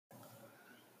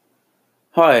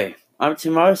Hi, I'm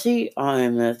Timothy.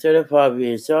 I'm 35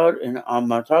 years old and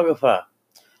I'm a photographer.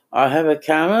 I have a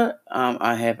camera.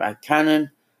 I have a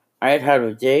Canon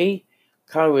 800D,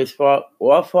 covered with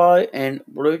Wi-Fi and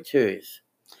Bluetooth.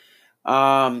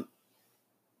 Um,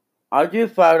 I do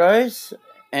photos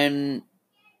and